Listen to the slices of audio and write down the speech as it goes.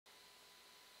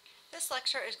This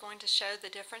lecture is going to show the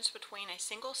difference between a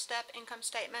single-step income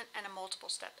statement and a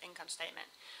multiple-step income statement.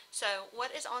 So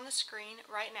what is on the screen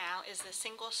right now is the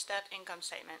single-step income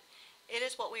statement. It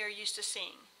is what we are used to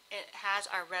seeing. It has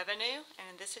our revenue, and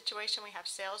in this situation we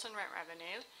have sales and rent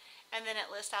revenue, and then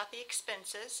it lists out the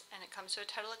expenses, and it comes to a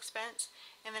total expense,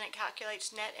 and then it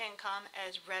calculates net income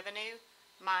as revenue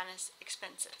minus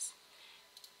expenses.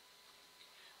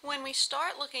 When we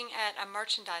start looking at a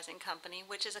merchandising company,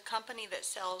 which is a company that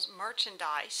sells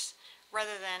merchandise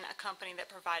rather than a company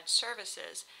that provides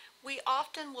services, we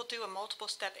often will do a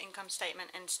multiple-step income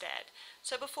statement instead.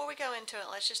 So before we go into it,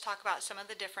 let's just talk about some of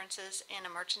the differences in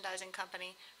a merchandising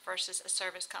company versus a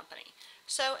service company.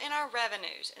 So in our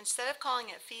revenues, instead of calling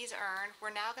it fees earned,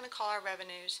 we're now going to call our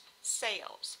revenues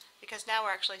sales, because now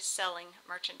we're actually selling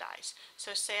merchandise.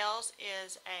 So sales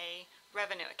is a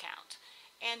revenue account.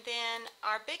 And then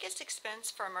our biggest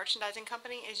expense for a merchandising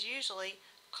company is usually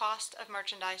cost of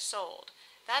merchandise sold.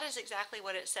 That is exactly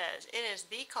what it says. It is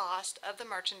the cost of the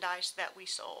merchandise that we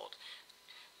sold.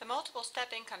 The multiple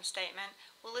step income statement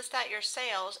will list out your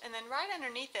sales, and then right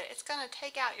underneath it, it's going to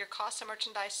take out your cost of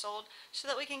merchandise sold so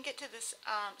that we can get to this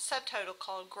subtotal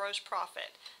called gross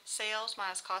profit. Sales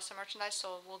minus cost of merchandise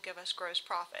sold will give us gross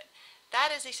profit. That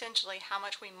is essentially how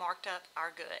much we marked up our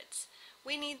goods.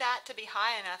 We need that to be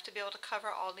high enough to be able to cover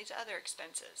all these other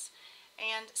expenses.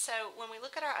 And so when we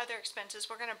look at our other expenses,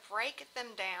 we're going to break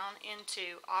them down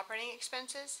into operating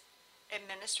expenses,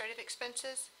 administrative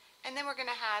expenses, and then we're going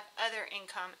to have other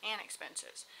income and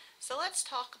expenses. So let's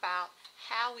talk about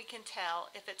how we can tell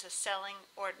if it's a selling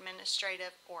or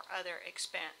administrative or other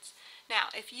expense. Now,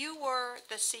 if you were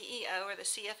the CEO or the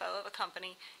CFO of a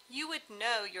company, you would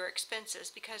know your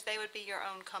expenses because they would be your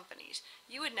own companies.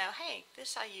 You would know, hey,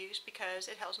 this I use because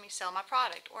it helps me sell my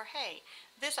product, or hey,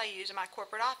 this I use in my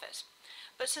corporate office.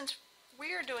 But since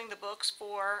we are doing the books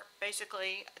for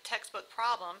basically textbook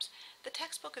problems, the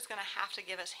textbook is going to have to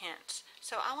give us hints.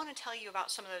 So I want to tell you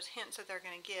about some of those hints that they're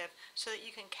going to give so that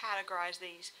you can categorize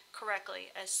these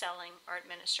correctly as selling or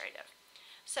administrative.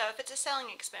 So if it's a selling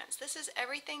expense, this is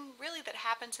everything really that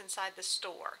happens inside the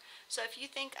store. So if you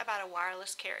think about a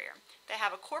wireless carrier, they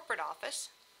have a corporate office,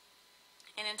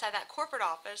 and inside that corporate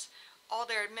office, all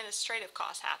their administrative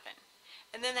costs happen.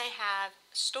 And then they have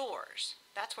stores.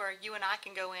 That's where you and I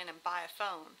can go in and buy a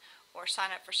phone or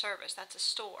sign up for service. That's a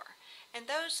store. And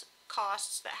those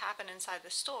costs that happen inside the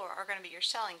store are going to be your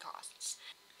selling costs.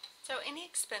 So any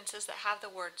expenses that have the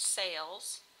word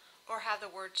sales or have the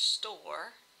word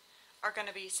store are going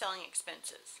to be selling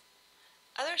expenses.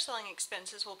 Other selling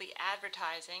expenses will be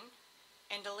advertising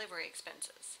and delivery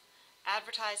expenses.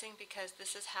 Advertising, because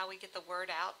this is how we get the word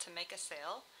out to make a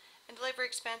sale, and delivery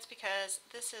expense because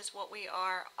this is what we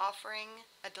are offering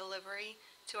a delivery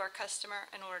to our customer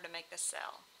in order to make the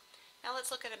sale. Now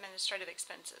let's look at administrative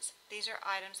expenses. These are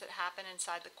items that happen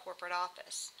inside the corporate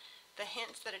office. The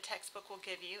hints that a textbook will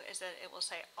give you is that it will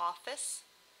say office.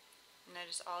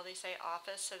 Notice all these say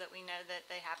office so that we know that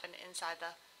they happen inside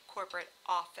the corporate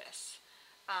office.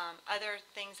 Other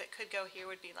things that could go here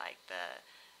would be like the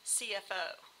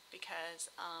CFO, because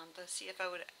the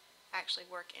CFO would actually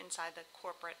work inside the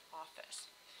corporate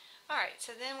office. Alright,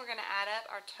 so then we're going to add up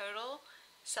our total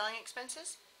selling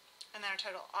expenses and then our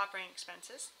total operating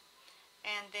expenses,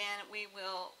 and then we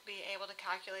will be able to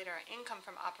calculate our income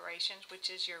from operations, which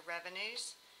is your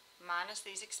revenues minus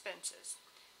these expenses,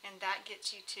 and that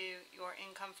gets you to your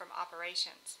income from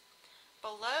operations.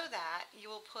 Below that, you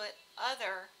will put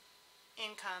other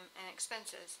income and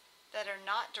expenses that are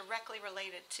not directly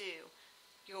related to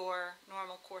your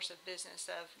normal course of business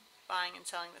of buying and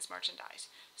selling this merchandise.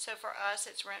 So for us,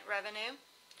 it's rent revenue,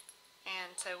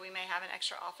 and so we may have an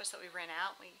extra office that we rent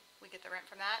out. We get the rent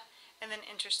from that. And then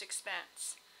interest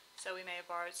expense. So we may have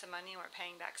borrowed some money and we're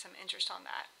paying back some interest on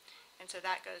that. And so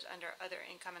that goes under other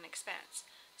income and expense.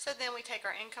 So then we take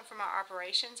our income from our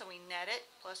operations and we net it,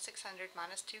 plus 600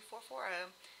 minus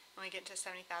 2440, and we get to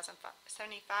 75,400.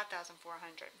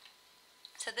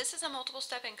 So this is a multiple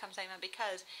step income statement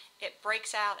because it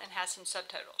breaks out and has some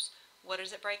subtotals. What does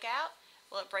it break out?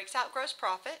 Well, it breaks out gross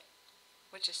profit,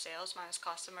 which is sales minus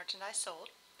cost of merchandise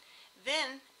sold.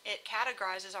 Then it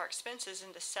categorizes our expenses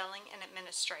into selling and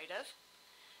administrative.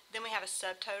 Then we have a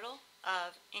subtotal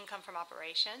of income from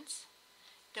operations.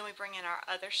 Then we bring in our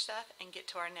other stuff and get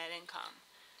to our net income.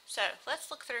 So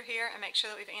let's look through here and make sure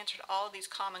that we've answered all of these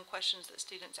common questions that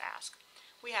students ask.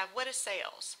 We have, what is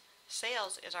sales?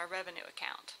 Sales is our revenue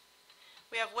account.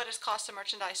 We have, what is cost of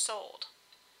merchandise sold?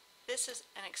 This is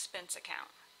an expense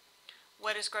account.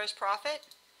 What is gross profit?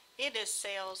 It is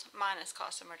sales minus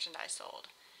cost of merchandise sold.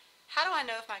 How do I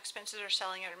know if my expenses are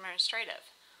selling or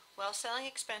administrative? Well, selling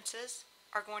expenses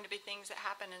are going to be things that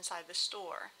happen inside the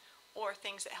store or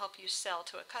things that help you sell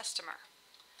to a customer.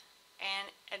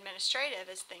 And administrative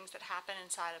is things that happen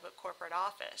inside of a corporate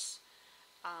office.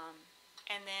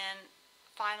 And then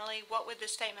finally, what would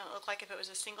this statement look like if it was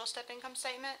a single step income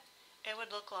statement? It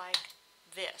would look like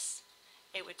this.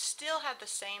 It would still have the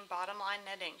same bottom line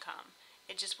net income.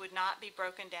 It just would not be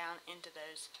broken down into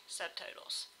those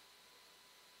subtotals.